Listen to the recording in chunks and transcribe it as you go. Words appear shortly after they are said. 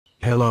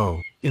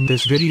Hello, in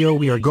this video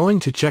we are going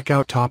to check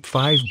out top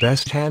 5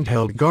 best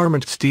handheld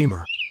garment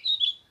steamer.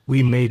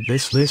 We made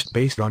this list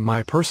based on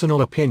my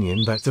personal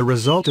opinion that's the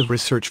result of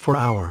research for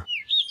our.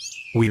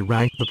 We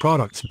rank the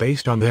products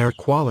based on their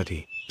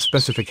quality,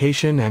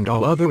 specification and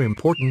all other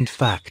important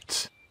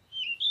facts.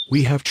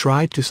 We have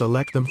tried to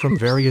select them from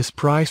various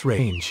price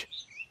range,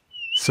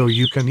 so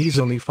you can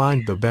easily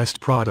find the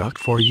best product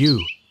for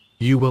you.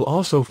 You will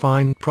also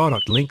find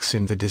product links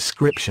in the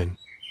description.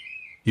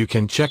 You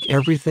can check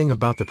everything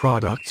about the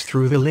products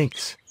through the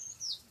links.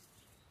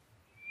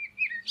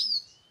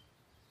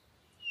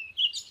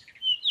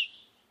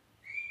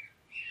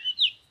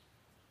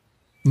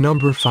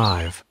 Number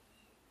 5.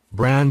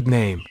 Brand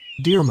name,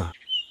 Derma.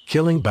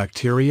 Killing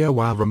bacteria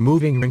while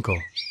removing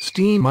wrinkle.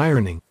 Steam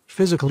ironing,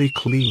 physically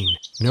clean,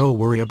 no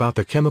worry about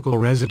the chemical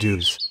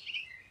residues.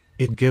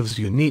 It gives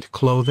you neat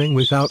clothing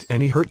without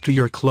any hurt to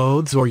your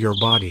clothes or your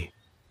body.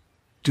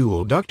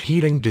 Dual duct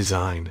heating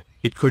design.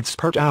 It could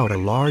spurt out a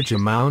large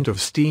amount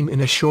of steam in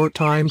a short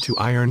time to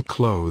iron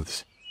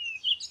clothes.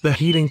 The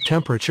heating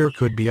temperature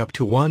could be up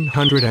to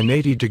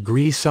 180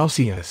 degrees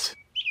Celsius.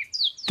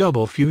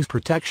 Double fuse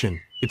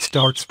protection. It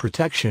starts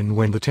protection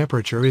when the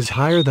temperature is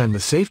higher than the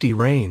safety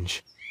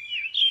range.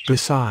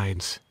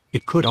 Besides,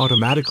 it could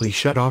automatically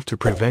shut off to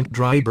prevent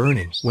dry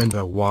burning when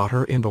the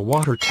water in the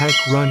water tank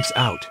runs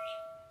out.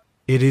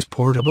 It is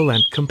portable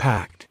and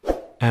compact.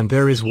 And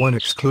there is one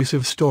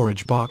exclusive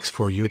storage box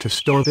for you to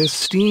store this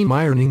steam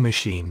ironing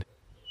machine.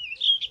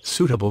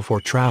 Suitable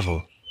for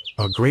travel.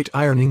 A great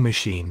ironing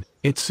machine,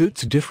 it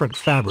suits different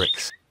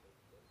fabrics.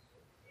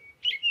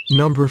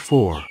 Number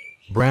 4.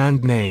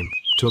 Brand name,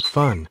 Took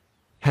Fun.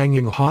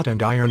 Hanging hot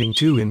and ironing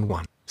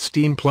 2-in-1.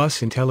 Steam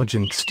plus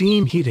intelligent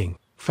steam heating,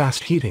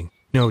 fast heating,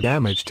 no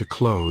damage to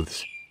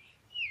clothes.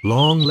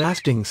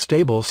 Long-lasting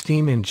stable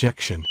steam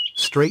injection,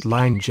 straight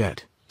line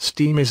jet,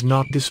 steam is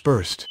not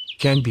dispersed.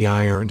 Can be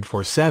ironed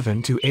for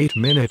 7 to 8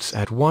 minutes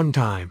at one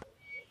time.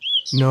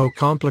 No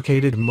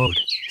complicated mode,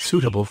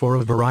 suitable for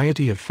a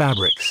variety of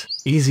fabrics,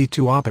 easy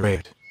to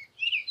operate.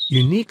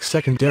 Unique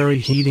secondary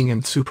heating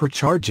and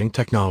supercharging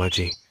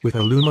technology, with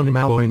aluminum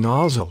alloy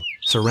nozzle,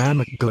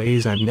 ceramic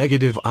glaze and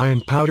negative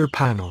ion powder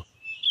panel.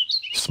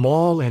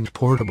 Small and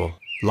portable,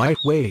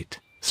 lightweight,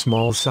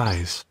 small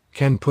size,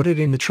 can put it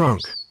in the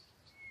trunk.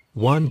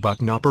 One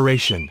button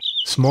operation,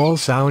 small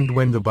sound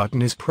when the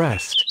button is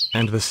pressed,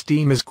 and the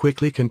steam is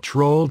quickly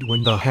controlled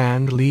when the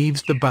hand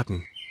leaves the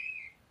button.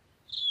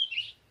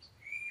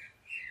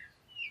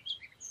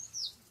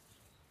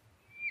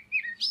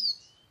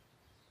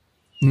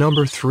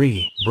 Number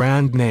 3.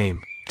 Brand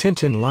name,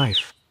 Tintin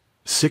Life.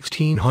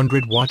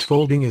 1600 watt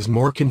folding is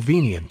more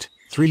convenient.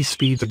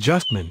 3-speed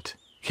adjustment,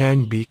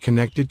 can be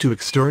connected to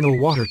external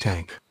water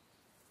tank.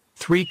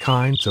 3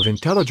 kinds of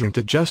intelligent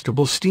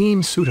adjustable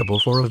steam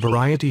suitable for a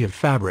variety of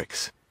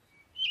fabrics.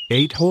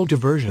 8-hole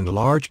diversion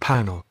large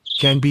panel.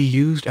 Can be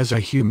used as a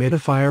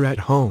humidifier at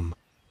home.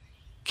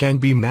 Can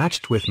be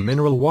matched with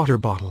mineral water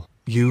bottle,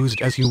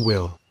 used as you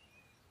will.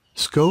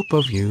 Scope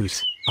of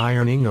use,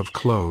 ironing of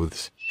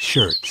clothes,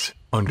 shirts,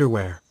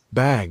 underwear,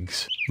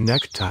 bags,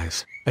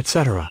 neckties,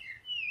 etc.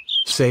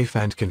 Safe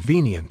and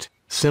convenient,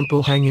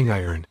 simple hanging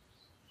iron.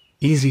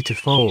 Easy to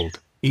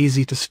fold,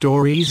 easy to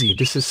store, easy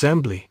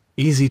disassembly,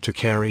 easy to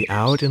carry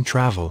out and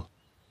travel.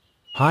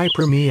 High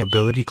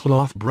permeability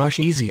cloth brush,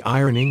 easy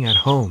ironing at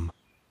home.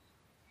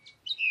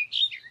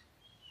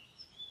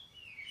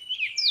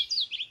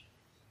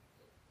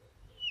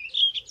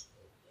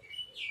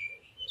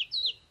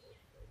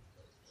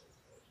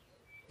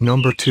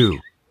 Number 2.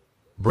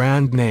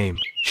 Brand name,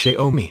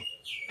 Xiaomi.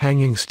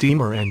 Hanging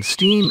steamer and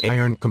steam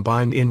iron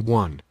combined in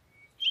one.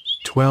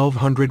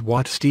 1200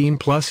 watt steam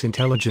plus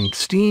intelligent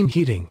steam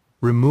heating,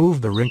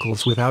 remove the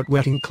wrinkles without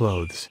wetting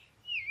clothes.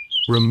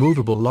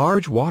 Removable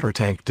large water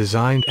tank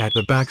designed at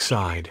the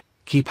backside,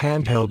 keep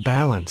handheld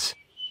balance.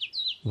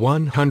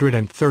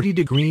 130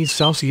 degrees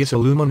Celsius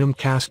aluminum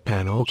cast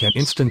panel can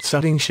instant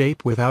setting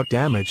shape without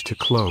damage to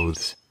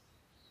clothes.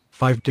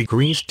 5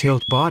 degrees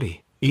tilt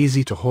body,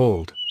 easy to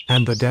hold.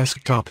 And the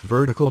desktop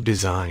vertical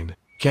design,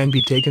 can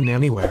be taken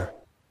anywhere.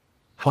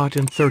 Hot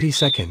in 30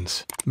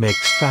 seconds,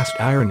 makes fast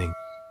ironing.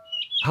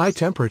 High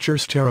temperature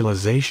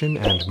sterilization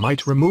and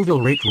mite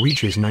removal rate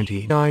reaches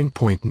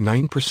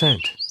 99.9%.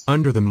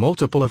 Under the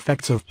multiple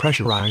effects of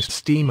pressurized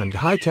steam and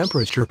high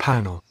temperature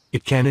panel,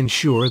 it can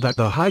ensure that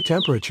the high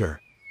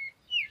temperature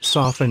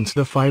softens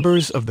the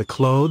fibers of the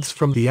clothes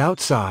from the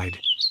outside.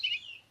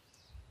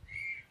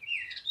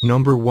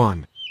 Number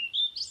 1.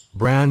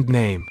 Brand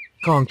name,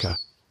 Conca.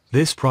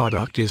 This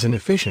product is an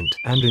efficient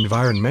and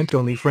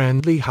environmentally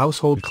friendly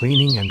household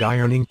cleaning and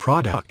ironing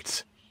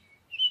products.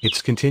 Its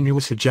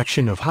continuous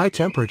ejection of high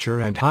temperature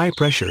and high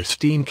pressure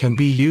steam can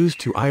be used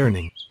to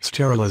ironing,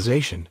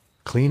 sterilization,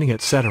 cleaning,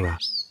 etc.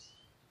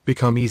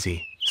 Become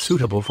easy,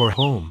 suitable for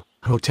home,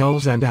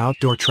 hotels and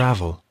outdoor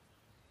travel.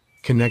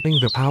 Connecting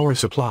the power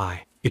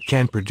supply, it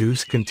can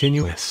produce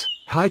continuous,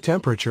 high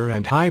temperature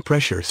and high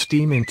pressure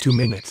steam in 2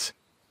 minutes.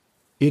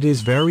 It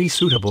is very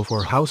suitable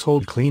for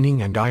household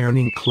cleaning and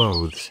ironing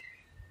clothes.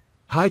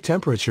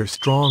 High-temperature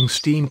strong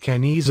steam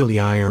can easily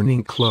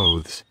ironing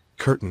clothes,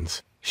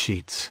 curtains,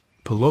 sheets,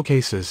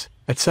 pillowcases,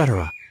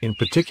 etc., in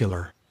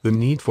particular, the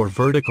need for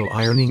vertical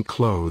ironing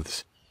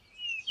clothes.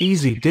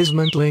 Easy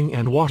dismantling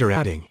and water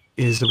adding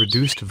is the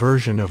reduced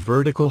version of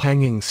vertical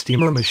hanging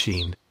steamer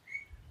machine.